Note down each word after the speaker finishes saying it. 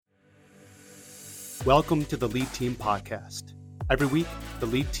Welcome to the Lead Team Podcast. Every week, the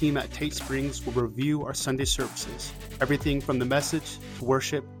Lead Team at Tate Springs will review our Sunday services, everything from the message to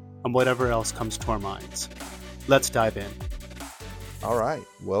worship and whatever else comes to our minds. Let's dive in. All right.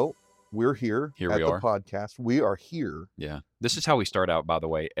 Well, we're here at the podcast. We are here. Yeah. This is how we start out, by the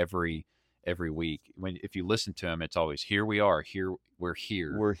way, every week. If you listen to them, it's always here we are. We're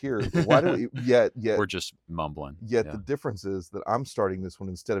here. We're here. Why do we yet we're just mumbling. Yet the difference is that I'm starting this one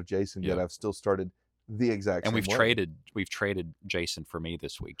instead of Jason, yet I've still started the exact same way. We've traded Jason for me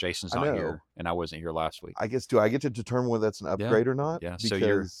this week. Jason's not here, and I wasn't here last week. I guess, do I get to determine whether that's an upgrade or not? Yeah.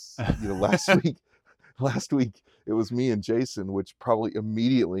 Because last week it was me and Jason, which probably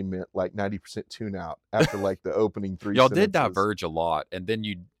immediately meant like 90% tune out after like the opening three Y'all sentences. did diverge a lot, and then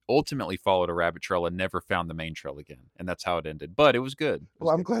you ultimately followed a rabbit trail and never found the main trail again, and that's how it ended. But it was good.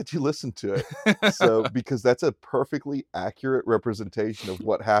 I'm glad you listened to it. So because that's a perfectly accurate representation of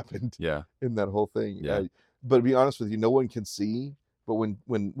what happened in that whole thing. But to be honest with you, no one can see. But when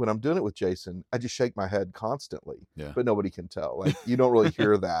I'm doing it with Jason, I just shake my head constantly. Yeah. But nobody can tell. Like, you don't really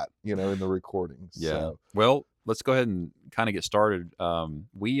hear that, in the recordings. Yeah. So. Well, let's go ahead and kind of get started.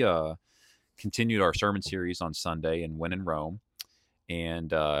 We continued our sermon series on Sunday and When in Rome.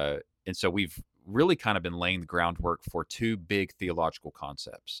 And so we've really kind of been laying the groundwork for two big theological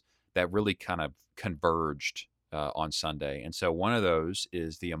concepts that really kind of converged on Sunday. And so one of those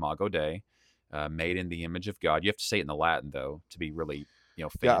is the Imago Dei, made in the image of God. You have to say it in the Latin, though, to be really,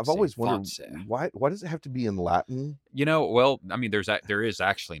 fancy. Yeah, I've always wondered, why does it have to be in Latin? Well, I mean, there is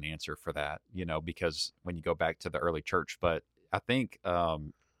actually an answer for that, because when you go back to the early church, but I think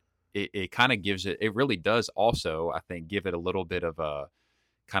it kind of gives it really does also, I think, give it a little bit of a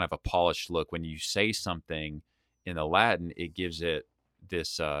kind of a polished look. When you say something in the Latin, it gives it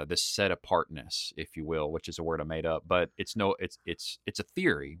this set apartness, if you will, which is a word I made up, but it's a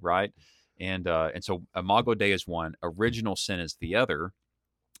theory, right? And so Imago Dei is one, original sin is the other,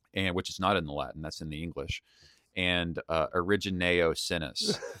 and which is not in the Latin, that's in the English. And Origineo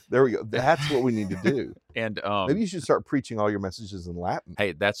Sinis. There we go. That's what we need to do. And maybe you should start preaching all your messages in Latin.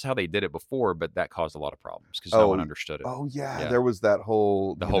 Hey, that's how they did it before, but that caused a lot of problems because no one understood it. Oh yeah, there was that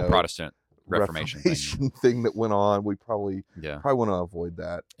whole whole Protestant Reformation thing that went on. We probably want to avoid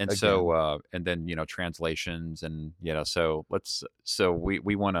that. And again. So and then translations and so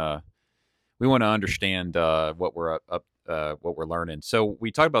we want to understand what we're what we're learning. So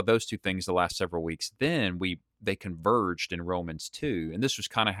we talked about those two things the last several weeks. Then they converged in Romans 2, and this was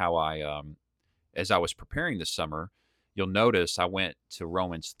kind of how I, as I was preparing this summer, you'll notice I went to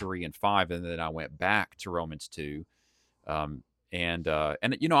Romans 3 and 5, and then I went back to Romans 2. And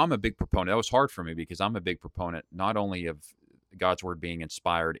I'm a big proponent. That was hard for me because I'm a big proponent not only of God's word being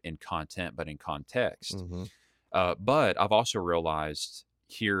inspired in content, but in context. Mm-hmm. But I've also realized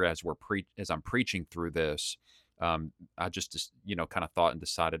here as I'm preaching through this, I just kind of thought and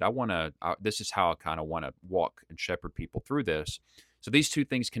decided this is how I kind of want to walk and shepherd people through this. So these two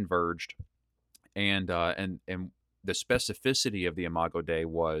things converged, and the specificity of the Imago Dei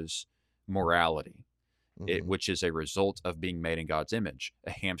was morality, which is a result of being made in God's image.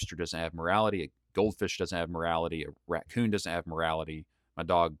 A hamster doesn't have morality. A goldfish doesn't have morality. A raccoon doesn't have morality. My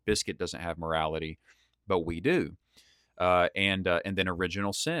dog Biscuit doesn't have morality, but we do. And then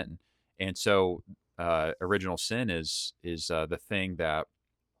original sin, and so. Original sin is the thing that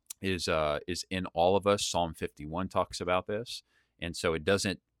is in all of us. Psalm 51 talks about this, and so it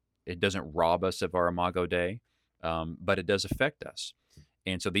doesn't rob us of our Imago Dei, but it does affect us.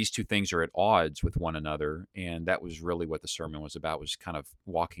 And so these two things are at odds with one another, and that was really what the sermon was about, was kind of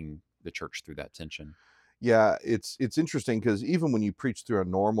walking the church through that tension. Yeah, it's interesting because even when you preach through a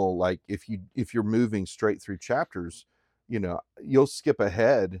normal, like if you're moving straight through chapters, you'll skip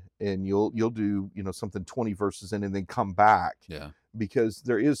ahead and you'll do, something 20 verses in and then come back. Yeah. Because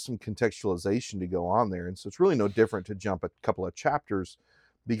there is some contextualization to go on there. And so it's really no different to jump a couple of chapters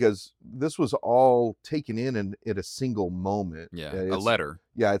because this was all taken in at a single moment. Yeah. A letter.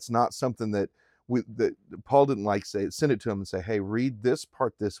 Yeah. It's not something that Paul didn't send it to him and say, hey, read this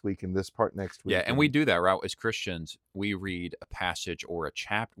part this week and this part next week. Yeah, and we do that, right? As Christians, we read a passage or a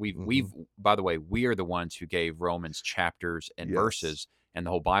chapter. We've by the way, we are the ones who gave Romans chapters and verses, and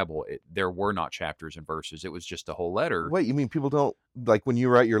the whole Bible. There were not chapters and verses. It was just a whole letter. Wait, you mean people don't, like when you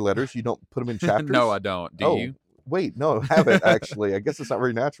write your letters, you don't put them in chapters? No, I don't. Do you? Wait, no, I haven't actually. I guess it's not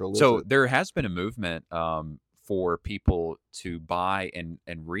very natural. So there has been a movement for people to buy and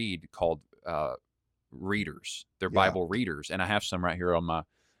read called readers. They're Bible readers, and I have some right here on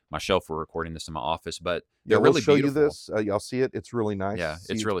my shelf. We're recording this in my office, but Yeah, they're we'll really show you beautiful. this. Y'all see it? It's really nice. Yeah,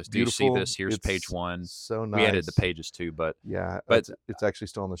 See, it's really. Do you see beautiful. this? Here's page It's 1. so We added the nice. pages too, but Yeah, but it's actually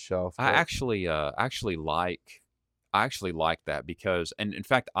still on the shelf. I actually like that because, and in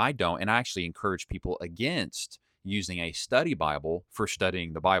fact, I don't, and I actually encourage people against using a study Bible for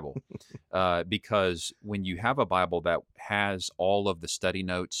studying the Bible, because when you have a Bible that has all of the study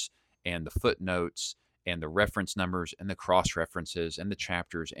notes and the footnotes and the reference numbers and the cross references and the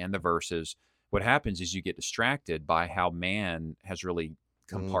chapters and the verses, what happens is you get distracted by how man has really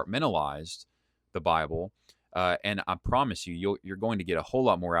compartmentalized the Bible. And I promise you, you're going to get a whole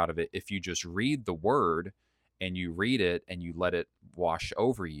lot more out of it if you just read the word and you read it and you let it wash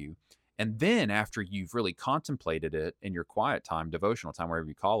over you. And then after you've really contemplated it in your quiet time, devotional time, whatever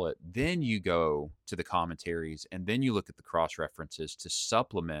you call it, then you go to the commentaries and then you look at the cross references to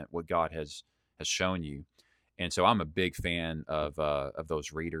supplement what God has shown you. And so I'm a big fan of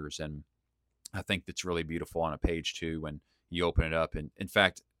those readers, and I think that's really beautiful on a page too when you open it up. And in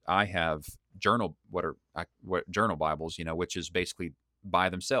fact, I have journal Bibles, which is basically by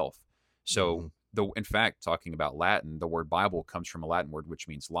themselves. So in fact, talking about Latin, the word Bible comes from a Latin word which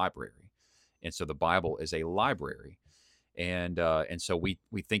means library, and so the Bible is a library, and so we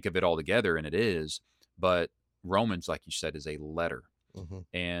think of it all together, and it is. But Romans, like you said, is a letter,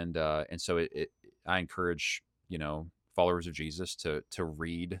 and so I encourage followers of Jesus to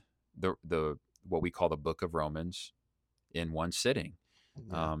read the what we call the book of Romans in one sitting.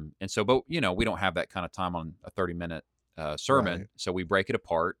 And so, but we don't have that kind of time on a 30-minute sermon, right. So we break it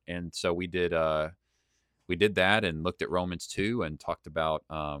apart. And so we did that and looked at Romans 2 and talked about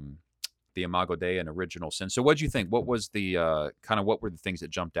the Imago Dei and original sin. So what did you think? What was the what were the things that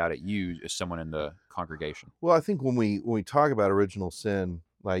jumped out at you as someone in the congregation? Well, I think when we talk about original sin,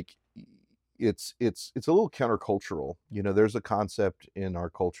 like it's a little countercultural. There's a concept in our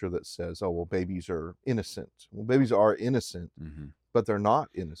culture that says, oh, well, babies are innocent. Well, babies are innocent, but they're not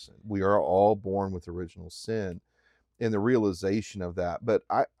innocent. We are all born with original sin, and the realization of that. But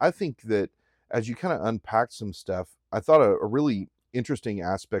I think that as you kind of unpack some stuff, I thought a really interesting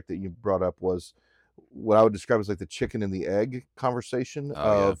aspect that you brought up was what I would describe as like the chicken and the egg conversation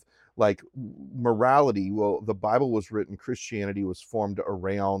of like morality. Well, the Bible was written, Christianity was formed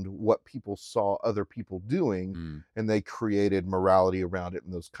around what people saw other people doing, and they created morality around it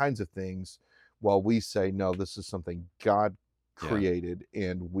and those kinds of things, while we say, no, this is something God created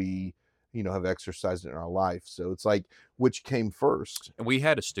and we have exercised it in our life. So it's like, which came first? And we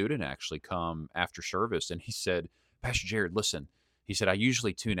had a student actually come after service, and he said, Pastor Jared, listen, he said, I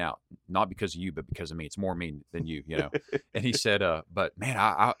usually tune out, not because of you, but because of me. It's more me than you, And he said, but man,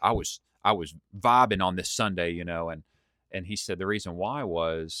 I was vibing on this Sunday, and he said the reason why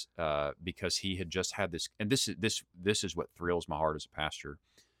was because he had just had this, and this is what thrills my heart as a pastor.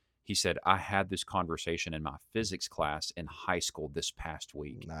 He said, I had this conversation in my physics class in high school this past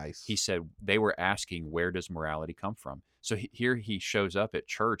week. Nice. He said they were asking, where does morality come from? So here he shows up at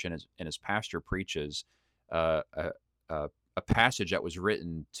church, and his pastor preaches a passage that was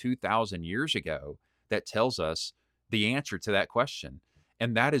written 2,000 years ago that tells us the answer to that question.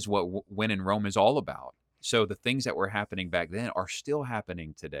 And that is what When in Rome is all about. So the things that were happening back then are still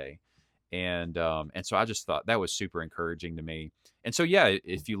happening today. And so I just thought that was super encouraging to me. And so, yeah,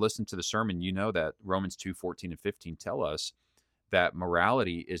 if you listen to the sermon, that Romans 2:14 and 15 tell us that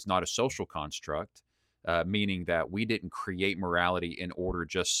morality is not a social construct, meaning that we didn't create morality in order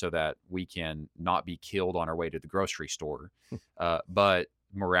just so that we can not be killed on our way to the grocery store. But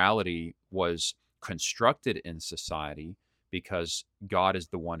morality was constructed in society because God is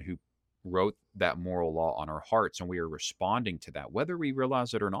the one who wrote that moral law on our hearts, and we are responding to that, whether we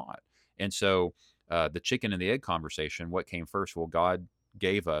realize it or not. And so the chicken and the egg conversation, what came first? Well, God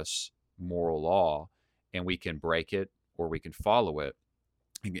gave us moral law, and we can break it or we can follow it.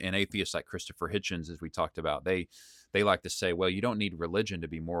 And atheists like Christopher Hitchens, as we talked about, they like to say, well, you don't need religion to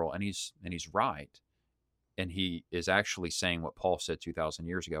be moral. And he's right. And he is actually saying what Paul said 2,000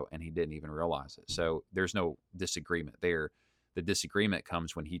 years ago, and he didn't even realize it. So there's no disagreement there. The disagreement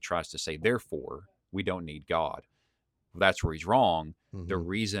comes when he tries to say, therefore, we don't need God. Well, that's where he's wrong. The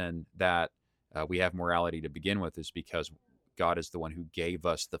reason that we have morality to begin with is because God is the one who gave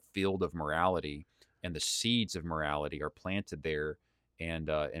us the field of morality, and the seeds of morality are planted there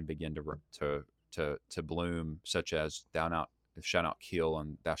and begin to bloom, such as thou shalt not kill,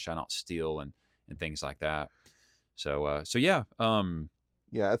 and thou shalt not steal, and things like that. So yeah.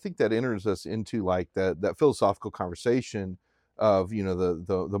 Yeah, I think that enters us into like that philosophical conversation of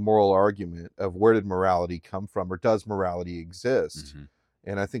the moral argument of where did morality come from, or does morality exist?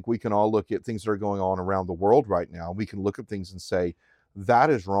 And I think we can all look at things that are going on around the world right now. We can look at things and say, that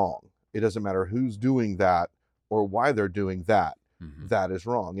is wrong. It doesn't matter who's doing that or why they're doing that. That is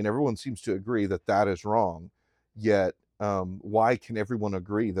wrong. And everyone seems to agree that that is wrong. Yet, why can everyone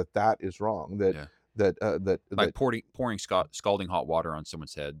agree that that is wrong? Like pouring scalding hot water on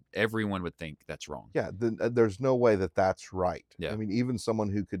someone's head, everyone would think that's wrong. Yeah, there's no way that that's right. Yeah. I mean, even someone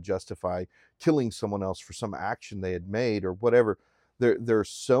who could justify killing someone else for some action they had made or whatever, there's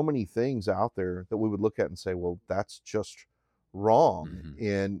so many things out there that we would look at and say, well, that's just wrong.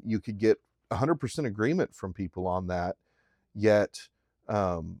 And you could get 100% agreement from people on that. Yet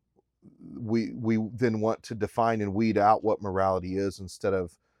we then want to define and weed out what morality is instead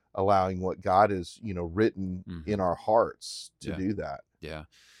of allowing what God has, written in our hearts to do that. Yeah.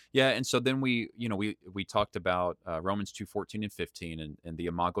 And so then we talked about Romans 2:14 and 15 and the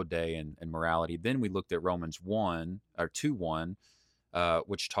Imago Dei and morality. Then we looked at Romans 2:1,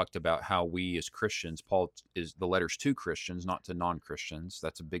 which talked about how we as Christians, Paul is the letters to Christians, not to non-Christians.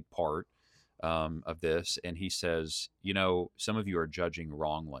 That's a big part of this. And he says, some of you are judging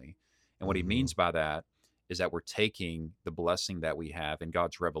wrongly. And what he means by that is that we're taking the blessing that we have in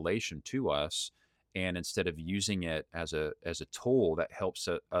God's revelation to us, and instead of using it as a tool that helps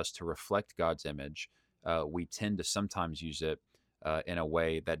us to reflect God's image, we tend to sometimes use it in a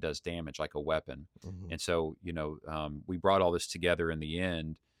way that does damage, like a weapon. And so, we brought all this together in the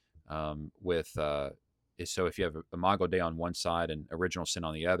end with so if you have Imago Dei on one side and original sin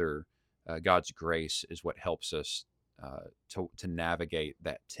on the other, God's grace is what helps us to navigate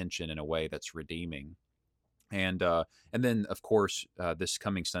that tension in a way that's redeeming. And then, of course, this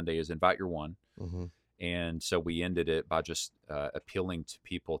coming Sunday is Invite Your One. And so we ended it by just appealing to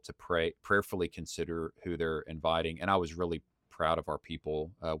people to prayerfully consider who they're inviting. And I was really proud of our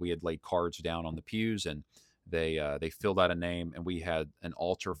people. We had laid cards down on the pews, and they filled out a name, and we had an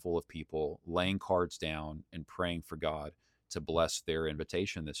altar full of people laying cards down and praying for God to bless their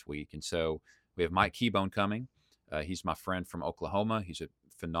invitation this week. And so we have Mike Keybone coming. He's my friend from Oklahoma. He's a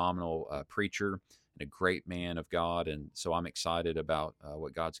phenomenal preacher and a great man of God. And so I'm excited about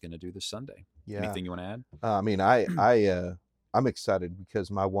what God's going to do this Sunday. Yeah. Anything you want to add? I mean, I'm excited because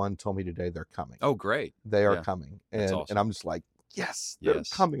my one told me today they're coming. Oh, great. They are coming. And, awesome. And I'm just like, yes, they're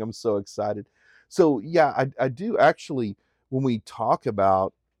coming. I'm so excited. So yeah, I do actually, when we talk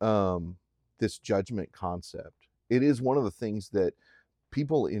about this judgment concept, it is one of the things that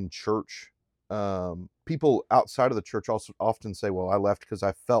people in church, people outside of the church also often say, well, I left because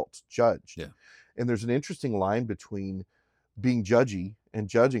I felt judged. Yeah. And there's an interesting line between being judgy and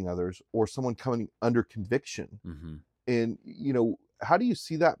judging others, or someone coming under conviction. And, how do you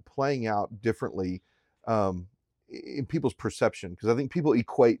see that playing out differently in people's perception? Because I think people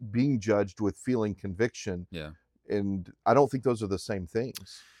equate being judged with feeling conviction. Yeah. And I don't think those are the same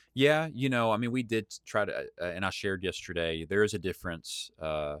things. Yeah. I mean, we did try to, and I shared yesterday, there is a difference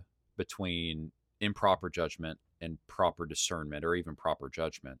between improper judgment and proper discernment, or even proper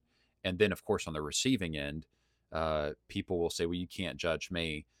judgment. And then, of course, on the receiving end, people will say, well, you can't judge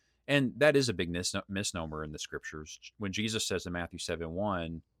me. And that is a big misnomer in the scriptures. When Jesus says in Matthew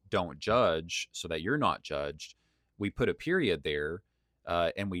 7:1, don't judge so that you're not judged, we put a period there,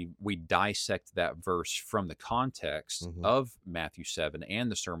 and we dissect that verse from the context of Matthew 7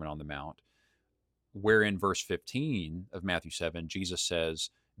 and the Sermon on the Mount, where in verse 15 of Matthew 7, Jesus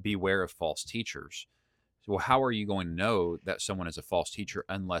says, beware of false teachers. Well, how are you going to know that someone is a false teacher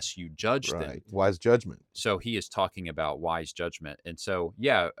unless you judge them? Wise judgment. So he is talking about wise judgment. And so,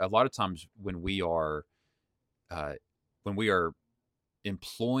 yeah, a lot of times when we are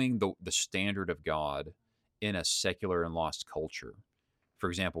employing the standard of God in a secular and lost culture, for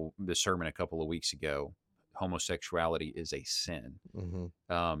example, the sermon a couple of weeks ago, homosexuality is a sin.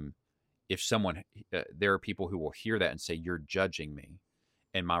 If someone, there are people who will hear that and say, you're judging me.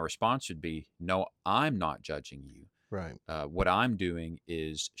 And my response would be, no, I'm not judging you. Right. What I'm doing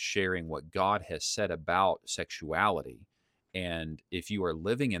is sharing what God has said about sexuality. And if you are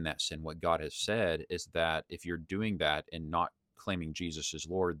living in that sin, what God has said is that if you're doing that and not claiming Jesus as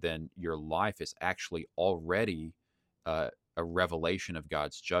Lord, then your life is actually already a revelation of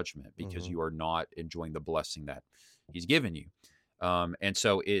God's judgment, because you are not enjoying the blessing that He's given you. And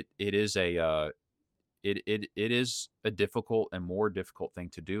so it is a difficult and more difficult thing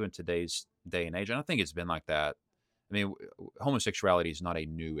to do in today's day and age. And I think it's been like that. I mean, homosexuality is not a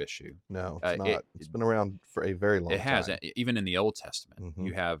new issue. No, it's not. It's been around for a very long time. It has. Even in the Old Testament,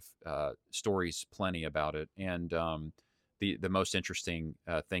 you have stories plenty about it. And the most interesting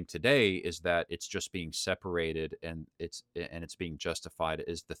thing today is that it's just being separated, and it's being justified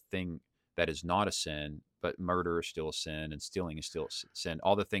as the thing that is not a sin, but murder is still a sin, and stealing is still a sin.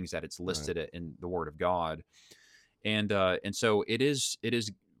 All the things that it's listed in the Word of God. And so it is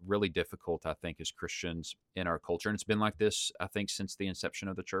really difficult, I think, as Christians in our culture, and it's been like this, I think, since the inception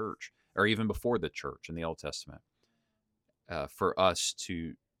of the church, or even before the church in the Old Testament, for us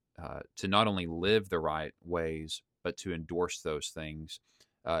to not only live the right ways, but to endorse those things,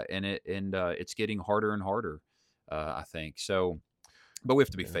 and it's getting harder and harder, I think. So, but we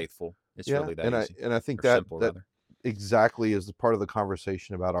have to be faithful. It's really that easy. I think that exactly is the part of the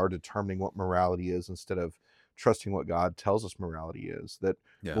conversation about our determining what morality is instead of trusting what God tells us morality is. That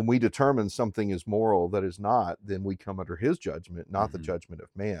when we determine something is moral that is not, then we come under his judgment, not the judgment of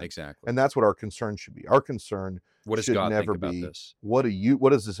man. Exactly. And that's what our concern should be. Our concern should never be, what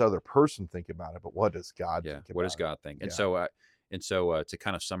does this other person think about it, but what does God think about it? What does God think? And so to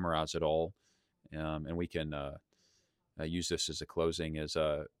kind of summarize it all, and we can use this as a closing, is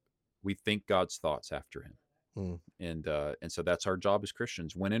we think God's thoughts after him. And so that's our job as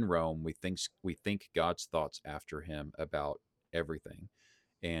Christians. When in Rome, we think God's thoughts after him about everything,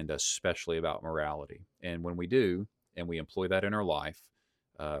 and especially about morality. And when we do, and we employ that in our life,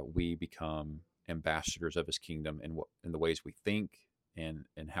 we become ambassadors of his kingdom in the ways we think, and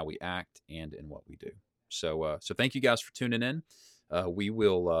how we act, and in what we do. So thank you guys for tuning in. We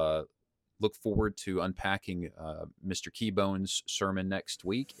will look forward to unpacking Mr. Keybone's sermon next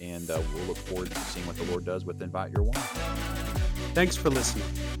week, and we'll look forward to seeing what the Lord does with Invite Your One. Thanks for listening.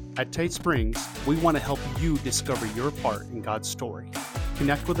 At Tate Springs, we want to help you discover your part in God's story.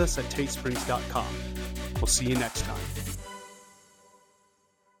 Connect with us at tatesprings.com. We'll see you next time.